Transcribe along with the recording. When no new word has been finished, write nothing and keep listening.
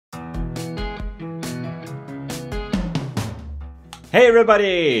Hey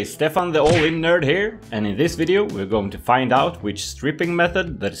everybody, Stefan the all-in nerd here, and in this video we're going to find out which stripping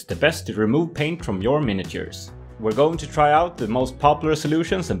method that is the best to remove paint from your miniatures. We're going to try out the most popular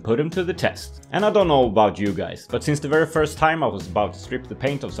solutions and put them to the test. And I don't know about you guys, but since the very first time I was about to strip the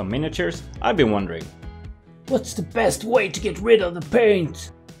paint of some miniatures, I've been wondering, what's the best way to get rid of the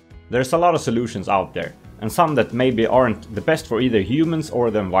paint? There's a lot of solutions out there, and some that maybe aren't the best for either humans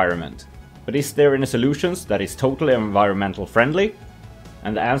or the environment. But is there any solutions that is totally environmental friendly?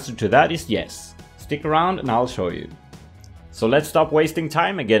 And the answer to that is yes. Stick around and I'll show you. So let's stop wasting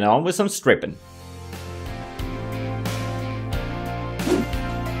time and get on with some stripping.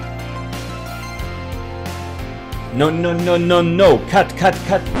 No,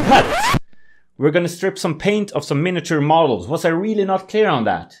 cut! We're gonna strip some paint of some miniature models. Was I really not clear on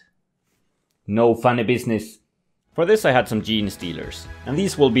that? No funny business. For this I had some gene stealers, and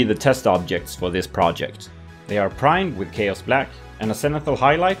these will be the test objects for this project. They are primed with Chaos Black and a zenithal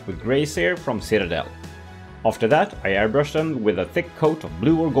highlight with Graysere from Citadel. After that I airbrushed them with a thick coat of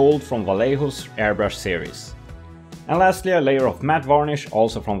blue or gold from Vallejo's airbrush series. And lastly a layer of matte varnish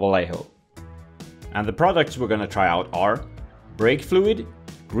also from Vallejo. And the products we're gonna try out are Brakefluid,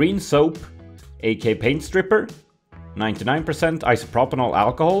 Green Soap, AK Paint Stripper, 99% Isopropanol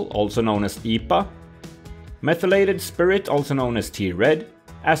alcohol also known as IPA, Methylated Spirit also known as T-Red,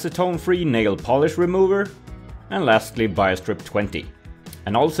 Acetonefree Nail Polish Remover, and lastly Biostrip 20.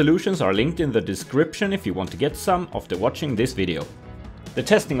 And all solutions are linked in the description if you want to get some after watching this video. The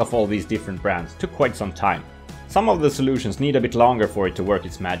testing of all these different brands took quite some time. Some of the solutions need a bit longer for it to work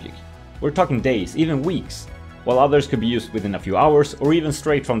its magic. We're talking days, even weeks, while others could be used within a few hours or even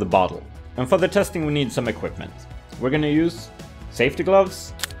straight from the bottle. And for the testing we need some equipment. We're gonna use safety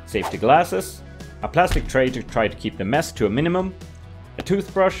gloves, safety glasses, a plastic tray to try to keep the mess to a minimum, a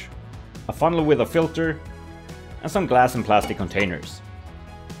toothbrush, a funnel with a filter, and some glass and plastic containers.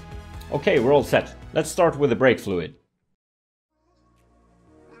 Okay, we're all set. Let's start with the brake fluid.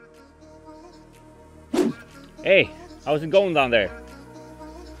 Hey, how's it going down there?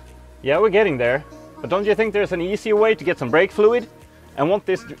 Yeah, we're getting there, but don't you think there's an easier way to get some brake fluid? And won't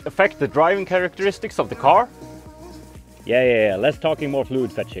this affect the driving characteristics of the car? Yeah, let's talking more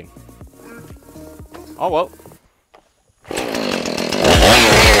fluid fetching. Oh well.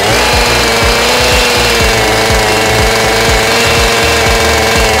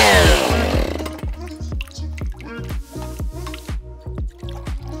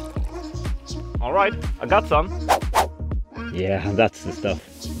 Alright, I got some. Yeah, that's the stuff.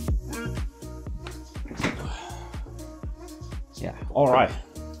 Yeah, alright.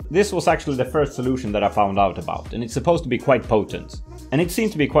 This was actually the first solution that I found out about, and it's supposed to be quite potent. And it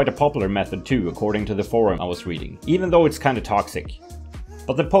seems to be quite a popular method too, according to the forum I was reading, even though it's kinda toxic.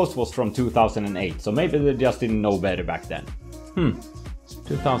 But the post was from 2008, so maybe they just didn't know better back then.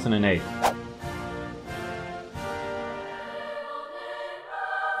 2008.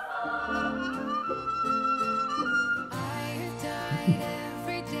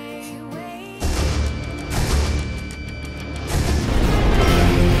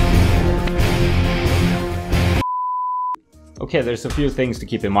 Okay, there's a few things to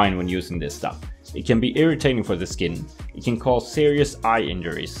keep in mind when using this stuff. It can be irritating for the skin, it can cause serious eye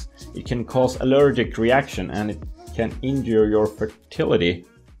injuries, it can cause allergic reaction, and it can injure your fertility.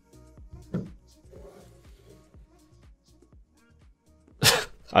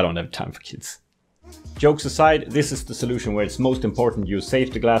 I don't have time for kids. Jokes aside, this is the solution where it's most important to use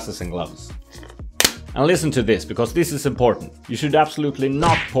safety glasses and gloves. And listen to this, because this is important. You should absolutely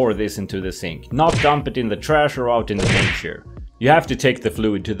not pour this into the sink, not dump it in the trash or out in the nature. You have to take the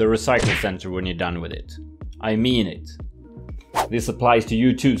fluid to the recycle center when you're done with it. I mean it. This applies to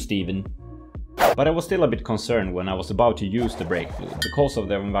you too, Steven. But I was still a bit concerned when I was about to use the brake fluid because of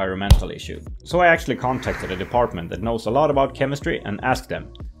the environmental issue. So I actually contacted a department that knows a lot about chemistry and asked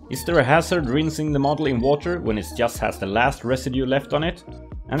them, is there a hazard rinsing the model in water when it just has the last residue left on it?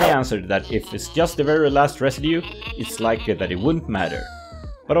 And they answered that if it's just the very last residue, it's likely that it wouldn't matter.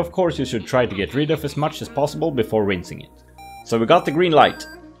 But of course you should try to get rid of as much as possible before rinsing it. So we got the green light.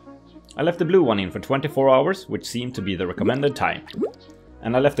 I left the blue one in for 24 hours, which seemed to be the recommended time.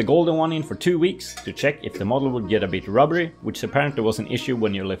 And I left the golden one in for 2 weeks to check if the model would get a bit rubbery, which apparently was an issue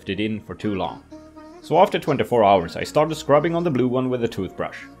when you left it in for too long. So after 24 hours I started scrubbing on the blue one with a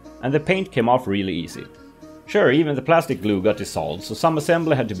toothbrush, and the paint came off really easy. Sure, even the plastic glue got dissolved, so some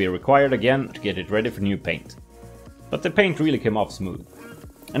assembly had to be required again to get it ready for new paint. But the paint really came off smooth.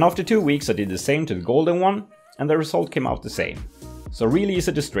 And after 2 weeks I did the same to the golden one, and the result came out the same. So really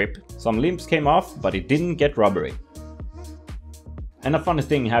easy to strip, some limbs came off, but it didn't get rubbery. And a funny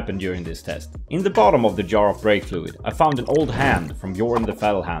thing happened during this test. In the bottom of the jar of brake fluid, I found an old hand from Bjorn the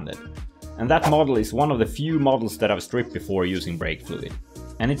Fell-Handed. And that model is one of the few models that I've stripped before using brake fluid.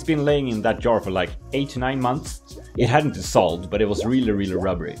 And it's been laying in that jar for like 8 to 9 months. It hadn't dissolved, but it was really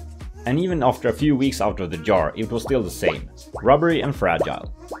rubbery. And even after a few weeks out of the jar, it was still the same, rubbery and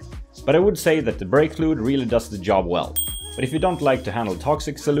fragile. But I would say that the brake fluid really does the job well. But if you don't like to handle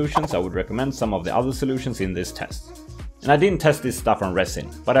toxic solutions, I would recommend some of the other solutions in this test. And I didn't test this stuff on resin,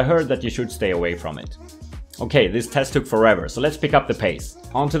 but I heard that you should stay away from it. Okay, this test took forever, so let's pick up the pace.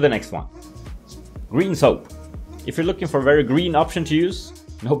 On to the next one. Green soap. If you're looking for a very green option to use,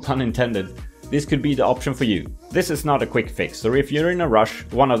 no pun intended, this could be the option for you. This is not a quick fix, so if you're in a rush,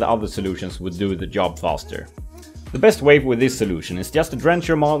 one of the other solutions would do the job faster. The best way with this solution is just to drench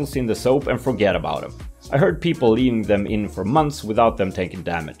your models in the soap and forget about them. I heard people leaving them in for months without them taking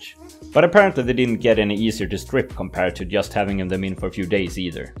damage. But apparently they didn't get any easier to strip compared to just having them in for a few days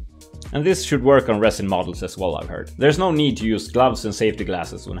either. And this should work on resin models as well, I've heard. There's no need to use gloves and safety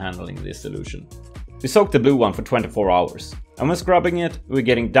glasses when handling this solution. We soaked the blue one for 24 hours, and when scrubbing it, we're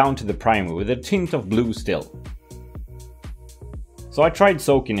getting down to the primer with a tint of blue still. So I tried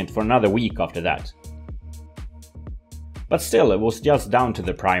soaking it for another week after that. But still, it was just down to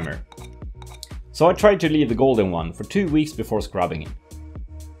the primer. So I tried to leave the golden one for 2 weeks before scrubbing it.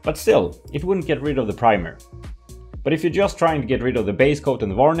 But still, it wouldn't get rid of the primer. But if you're just trying to get rid of the base coat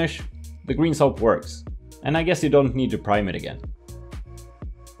and the varnish, the green soap works. And I guess you don't need to prime it again.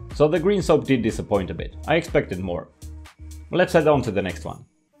 So the green soap did disappoint a bit. I expected more. Let's head on to the next one.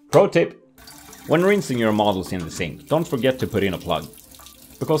 Pro tip! When rinsing your models in the sink, don't forget to put in a plug.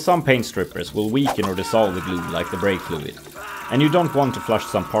 Because some paint strippers will weaken or dissolve the glue like the brake fluid. And you don't want to flush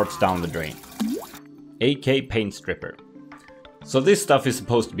some parts down the drain. AK paint stripper. So this stuff is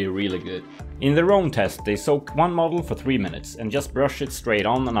supposed to be really good. In the Rome test they soak one model for 3 minutes and just brush it straight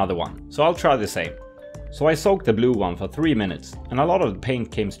on another one. So I'll try the same. So I soaked the blue one for 3 minutes and a lot of the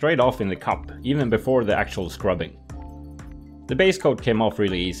paint came straight off in the cup even before the actual scrubbing. The base coat came off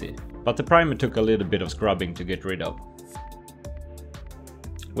really easy, but the primer took a little bit of scrubbing to get rid of.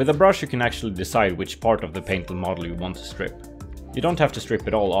 With a brush you can actually decide which part of the painted model you want to strip. You don't have to strip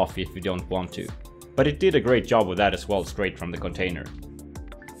it all off if you don't want to. But it did a great job with that as well straight from the container.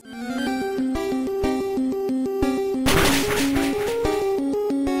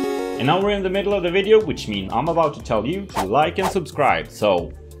 And now we're in the middle of the video, which means I'm about to tell you to like and subscribe,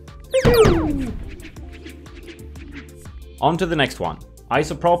 so... On to the next one.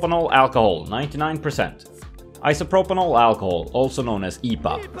 Isopropanol alcohol, 99%. Isopropanol alcohol, also known as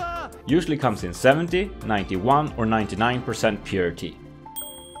IPA, usually comes in 70, 91 or 99% purity.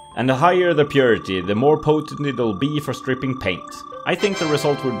 And the higher the purity, the more potent it'll be for stripping paint. I think the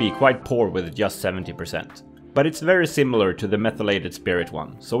result would be quite poor with just 70%. But it's very similar to the methylated spirit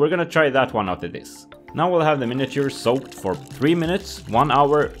one, so we're gonna try that one after this. Now we'll have the miniatures soaked for 3 minutes, 1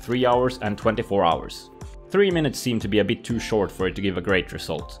 hour, 3 hours and 24 hours. 3 minutes seem to be a bit too short for it to give a great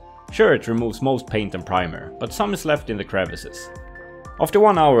result. Sure, it removes most paint and primer, but some is left in the crevices. After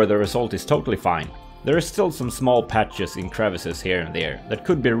 1 hour the result is totally fine. There are still some small patches in crevices here and there that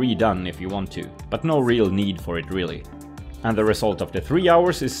could be redone if you want to, but no real need for it really. And the result after 3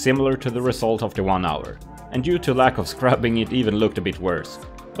 hours is similar to the result after 1 hour. And due to lack of scrubbing it even looked a bit worse,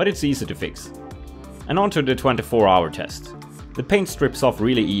 but it's easy to fix. And on to the 24-hour test. The paint strips off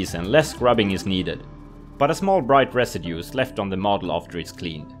really easy and less scrubbing is needed, but a small bright residue is left on the model after it's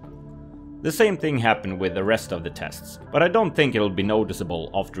cleaned. The same thing happened with the rest of the tests, but I don't think it'll be noticeable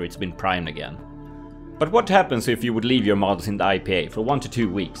after it's been primed again. But what happens if you would leave your models in the IPA for 1 to 2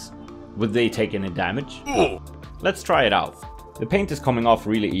 weeks? Would they take any damage? Let's try it out. The paint is coming off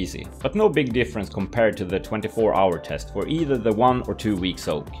really easy, but no big difference compared to the 24-hour test for either the 1 or 2 week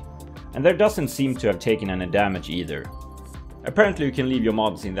soak. And there doesn't seem to have taken any damage either. Apparently you can leave your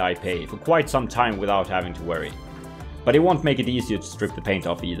models in the IPA for quite some time without having to worry. But it won't make it easier to strip the paint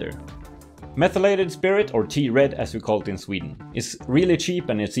off either. Methylated spirit, or T-Red as we call it in Sweden, is really cheap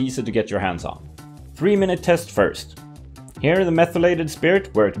and it's easy to get your hands on. 3-minute test first. Here the methylated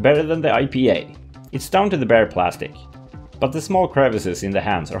spirit worked better than the IPA. It's down to the bare plastic. But the small crevices in the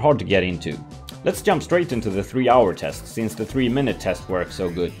hands are hard to get into. Let's jump straight into the 3-hour test since the 3-minute test works so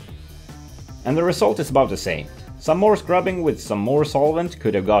good. And the result is about the same. Some more scrubbing with some more solvent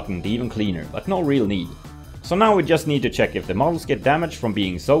could have gotten it even cleaner, but no real need. So now we just need to check if the models get damaged from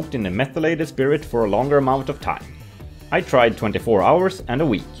being soaked in the methylated spirit for a longer amount of time. I tried 24 hours and a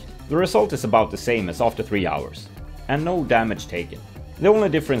week. The result is about the same as after 3 hours. And no damage taken. The only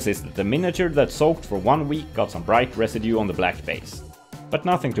difference is that the miniature that soaked for 1 week got some bright residue on the black base. But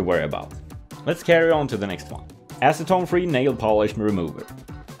nothing to worry about. Let's carry on to the next one. Acetonefree Nail Polish Remover.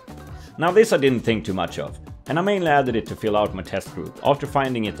 Now this I didn't think too much of, and I mainly added it to fill out my test group after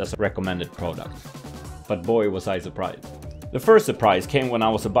finding it as a recommended product. But boy was I surprised. The first surprise came when I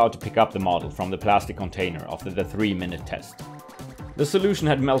was about to pick up the model from the plastic container after the 3-minute test. The solution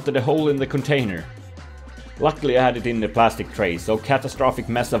had melted a hole in the container. Luckily I had it in the plastic tray, so catastrophic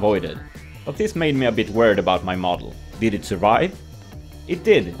mess avoided. But this made me a bit worried about my model. Did it survive? It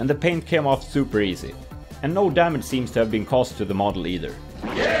did, and the paint came off super easy. And no damage seems to have been caused to the model either.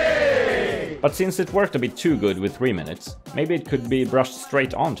 Yay! But since it worked a bit too good with 3 minutes, maybe it could be brushed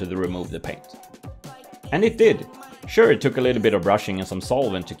straight on to remove the paint. And it did! Sure, it took a little bit of brushing and some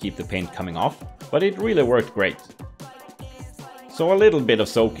solvent to keep the paint coming off, but it really worked great. So a little bit of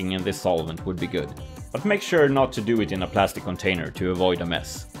soaking in this solvent would be good, but make sure not to do it in a plastic container to avoid a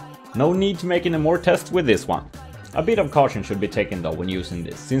mess. No need to make any more tests with this one. A bit of caution should be taken though when using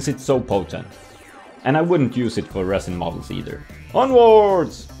this, since it's so potent. And I wouldn't use it for resin models either.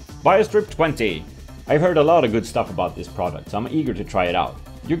 Onwards! Biostrip 20! I've heard a lot of good stuff about this product, so I'm eager to try it out.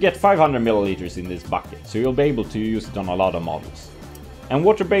 You get 500 milliliters in this bucket, so you'll be able to use it on a lot of models. And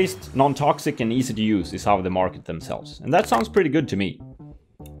water-based, non-toxic and easy to use is how they market themselves, and that sounds pretty good to me.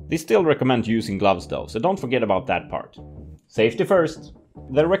 They still recommend using gloves though, so don't forget about that part. Safety first.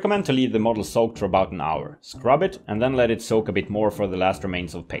 They recommend to leave the model soaked for about an hour, scrub it and then let it soak a bit more for the last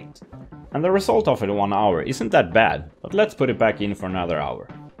remains of paint. And the result of it in 1 hour isn't that bad, but let's put it back in for another hour.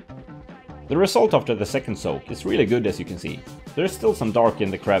 The result after the second soak is really good, as you can see. There is still some dark in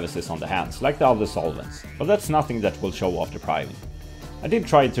the crevices on the hands, like the other solvents, but that's nothing that will show after priming. I did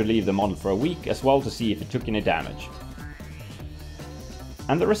try to leave the model for a week as well to see if it took any damage.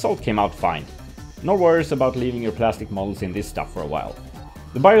 And the result came out fine. No worries about leaving your plastic models in this stuff for a while.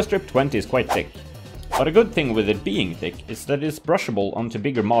 The Biostrip 20 is quite thick, but a good thing with it being thick is that it's brushable onto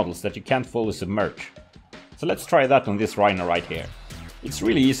bigger models that you can't fully submerge. So let's try that on this rhino right here. It's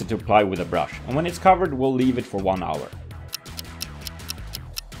really easy to apply with a brush, and when it's covered we'll leave it for 1 hour.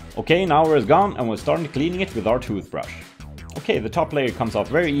 Okay, an hour is gone and we're starting cleaning it with our toothbrush. Okay, the top layer comes off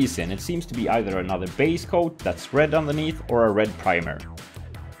very easy and it seems to be either another base coat that's red underneath or a red primer.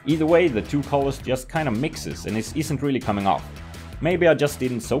 Either way, the two colors just kind of mixes and it isn't really coming off. Maybe I just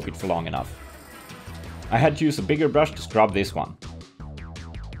didn't soak it for long enough. I had to use a bigger brush to scrub this one.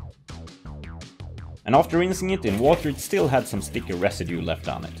 And after rinsing it in water it still had some sticky residue left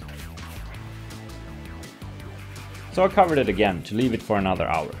on it. So I covered it again to leave it for another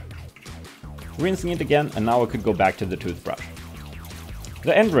hour. Rinsing it again and now I could go back to the toothbrush.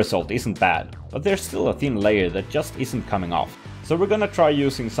 The end result isn't bad, but there's still a thin layer that just isn't coming off. So we're gonna try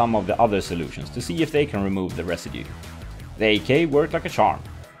using some of the other solutions to see if they can remove the residue. The AK worked like a charm.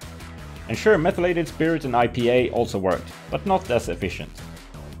 And sure, Methylated Spirit and IPA also worked, but not as efficient.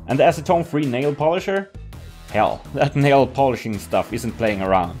 And the Acetonefree Nail Polisher? Hell, that nail polishing stuff isn't playing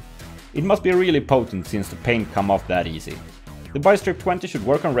around. It must be really potent since the paint come off that easy. The Biostrip 20 should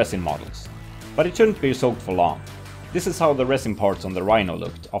work on resin models, but it shouldn't be soaked for long. This is how the resin parts on the rhino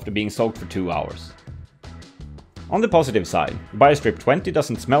looked after being soaked for 2 hours. On the positive side, Biostrip 20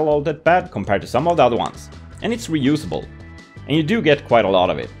 doesn't smell all that bad compared to some of the other ones, and it's reusable. And you do get quite a lot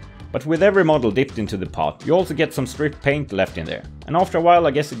of it. But with every model dipped into the pot, you also get some stripped paint left in there, and after a while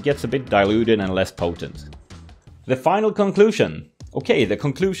I guess it gets a bit diluted and less potent. The final conclusion. Okay, the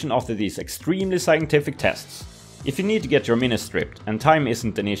conclusion after these extremely scientific tests. If you need to get your mini stripped and time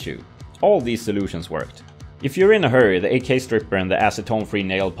isn't an issue, all these solutions worked. If you're in a hurry, the AK stripper and the Acetonefree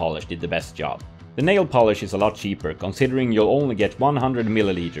nail polish did the best job. The nail polish is a lot cheaper considering you'll only get 100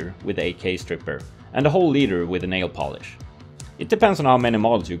 ml with the AK stripper and a whole liter with the nail polish. It depends on how many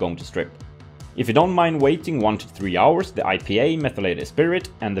models you're going to strip. If you don't mind waiting 1 to 3 hours, the IPA, Methylated Spirit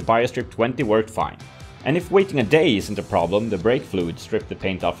and the Biostrip 20 worked fine. And if waiting a day isn't a problem, the Brakefluid stripped the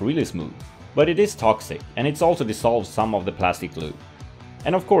paint off really smooth. But it is toxic, and it's also dissolves some of the plastic glue.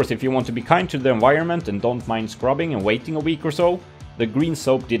 And of course, if you want to be kind to the environment and don't mind scrubbing and waiting a week or so, the green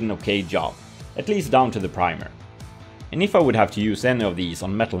soap did an okay job, at least down to the primer. And if I would have to use any of these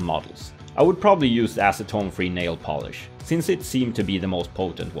on metal models, I would probably use the Acetonefree nail polish, since it seemed to be the most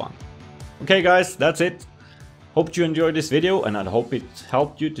potent one. Okay guys, that's it. Hope you enjoyed this video and I hope it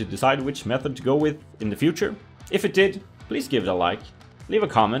helped you to decide which method to go with in the future. If it did, please give it a like, leave a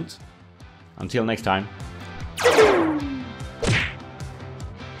comment. Until next time.